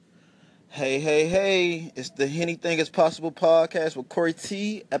Hey, hey, hey, it's the Hennything Is Possible podcast with Corey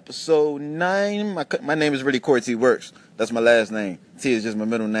T, episode 9. My name is really Corey T Works. That's my last name. T is just my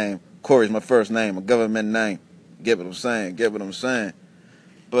middle name. Corey is my first name, a government name. Get what I'm saying? Get what I'm saying?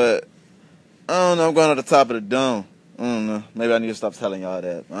 But, I don't know, I'm going to the top of the dome. I don't know. Maybe I need to stop telling y'all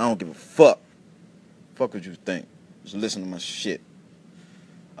that. I don't give a fuck. Fuck what you think. Just listen to my shit.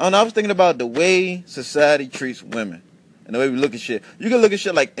 I don't know, I was thinking about the way society treats women. And the way we look at shit. You can look at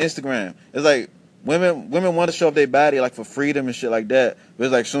shit like Instagram. It's like women want to show off their body like for freedom and shit like that. But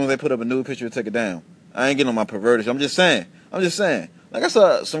it's like as soon as they put up a nude picture, take it down. I ain't getting on my perverted shit. I'm just saying. Like I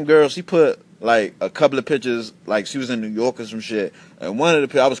saw some girl, she put like a couple of pictures, like she was in New York or some shit. And one of the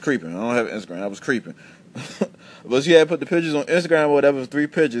pictures, I was creeping. I don't have Instagram. I was creeping. But she had put the pictures on Instagram or whatever. It was 3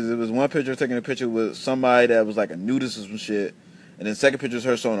 pictures. It was one picture taking a picture with somebody that was like a nudist or some shit. And then second picture is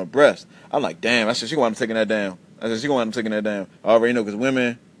her showing her breast. I'm like, damn. I said, she want I'm taking that down. I already know because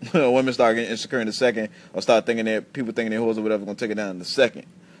women start getting insecure in the second, or start thinking that people thinking they're hoes or whatever going to take it down in the second,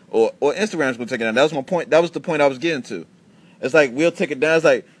 or Instagram's going to take it down. That was my point. That was the point I was getting to. It's like we'll take it down. It's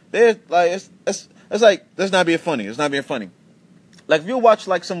like there's like it's like that's not being funny. It's not being funny. Like if you watch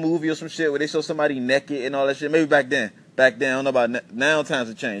like some movie or some shit where they show somebody naked and all that shit. Maybe back then, I don't know about now. Times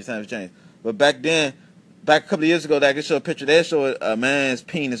have changed. But back then. Back a couple of years ago, they could show a picture. They show a man's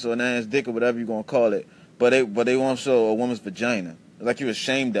penis or a man's dick or whatever you gonna call it, but they won't show a woman's vagina. Like you're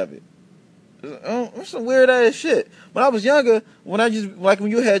ashamed of it. It's some weird ass shit. When I was younger, when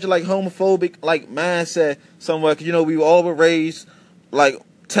you had your like homophobic like mindset somewhere, cause we all were raised like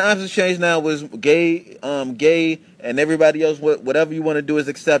times have changed now. Was gay, and everybody else whatever you want to do is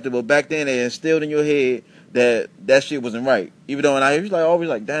acceptable. Back then, they instilled in your head that shit wasn't right. Even though, and I was like always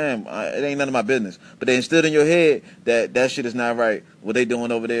like, damn, it ain't none of my business. But they instilled in your head that shit is not right. What they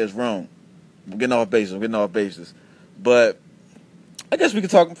doing over there is wrong. I'm getting off basis. But I guess we could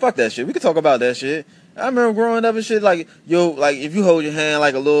talk. Fuck that shit. We could talk about that shit. I remember growing up and shit like like if you hold your hand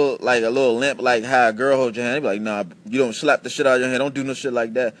like a little limp, like how a girl holds your hand, they be like, nah, you don't slap the shit out of your hand. Don't do no shit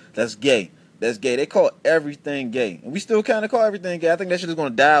like that. That's gay. That's gay. They call everything gay, and we still kind of call everything gay. I think that shit is gonna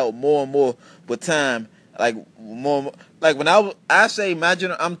die out more and more with time. Like more, like when I say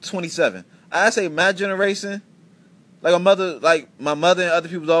I'm 27. I say my generation, like my mother and other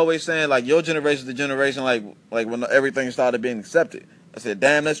people's always saying like your generation is the generation like when everything started being accepted. I said,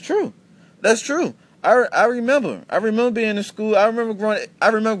 damn, that's true. That's true. I remember being in school. I remember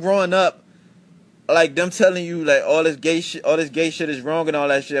growing up, like them telling you like all this gay shit is wrong and all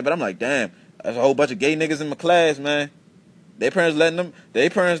that shit. But I'm like, damn, there's a whole bunch of gay niggas in my class, man. Their parents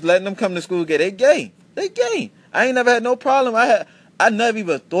letting them come to school gay. They gay. They gay. I ain't never had no problem. I never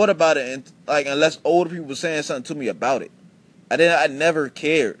even thought about it, and like unless older people were saying something to me about it. I never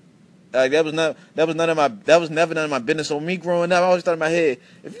cared. Like that was never none of my business. So me growing up, I always thought in my head,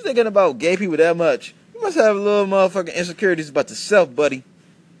 if you're thinking about gay people that much, you must have a little motherfucking insecurities about yourself, buddy.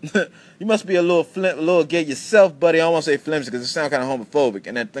 You must be a little gay yourself, buddy. I don't want to say flimsy because it sounds kind of homophobic,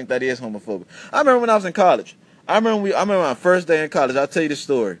 and I think that is homophobic. I remember when I was in college. I remember my first day in college. I'll tell you the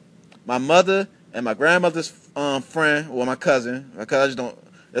story. My mother and my grandmother's friend, or my cousin.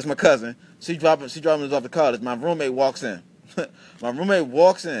 That's my cousin. She dropping us off to college. My roommate walks in.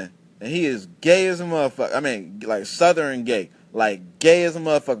 And he is gay as a motherfucker. I mean, like southern gay, like gay as a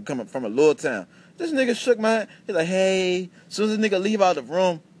motherfucker coming from a little town. This nigga shook my hand. He's like, hey. As soon as this nigga leave out the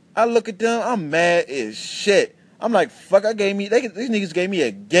room, I look at them. I'm mad as shit. I'm like, fuck. These niggas gave me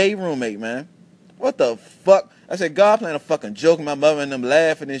a gay roommate, man. What the fuck? I said, God playing a fucking joke. My mother and them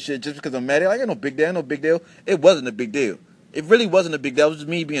laughing and shit just because I'm mad. Like, ain't no big deal. It wasn't a big deal. It really wasn't a big deal. It was just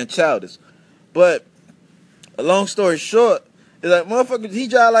me being childish. But a long story short, it's like, motherfucker, he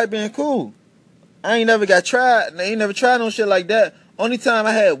just like being cool. I ain't never tried no shit like that. Only time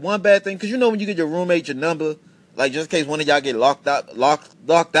I had one bad thing, because when you get your roommate your number, like just in case one of y'all get locked out,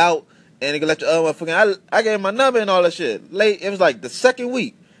 and they can let your other motherfucker, I gave him my number and all that shit. Late, it was like the second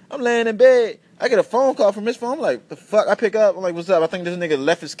week. I'm laying in bed. I get a phone call from his phone. I'm like, the fuck? I pick up. I'm like, what's up? I think this nigga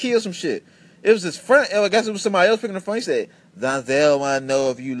left his key or some shit. It was his friend. I guess it was somebody else picking the phone. He said, Donzel want to know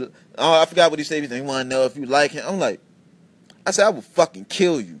if you... Oh, I forgot what he said. He said, he want to know if you like him. I'm like... I said, I will fucking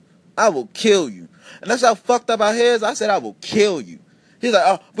kill you. I will kill you. And that's how fucked up our heads. I said, I will kill you. He's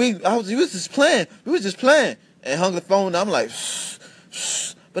like, we was just playing. And hung the phone. I'm like,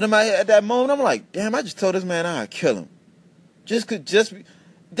 shh. But in my head, at that moment, I'm like, damn, I just told this man I'd kill him.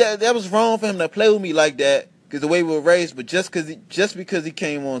 That was wrong for him to play with me like that, because the way we were raised, but just because he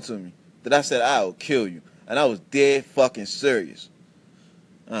came on to me, that I said, I will kill you. And I was dead fucking serious.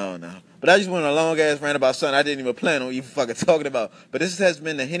 I don't know. But I just went on a long-ass rant about something I didn't even plan on even fucking talking about. But this has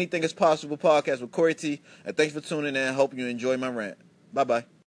been the Hennything Is Possible podcast with Corey T. And thanks for tuning in. I hope you enjoy my rant. Bye-bye.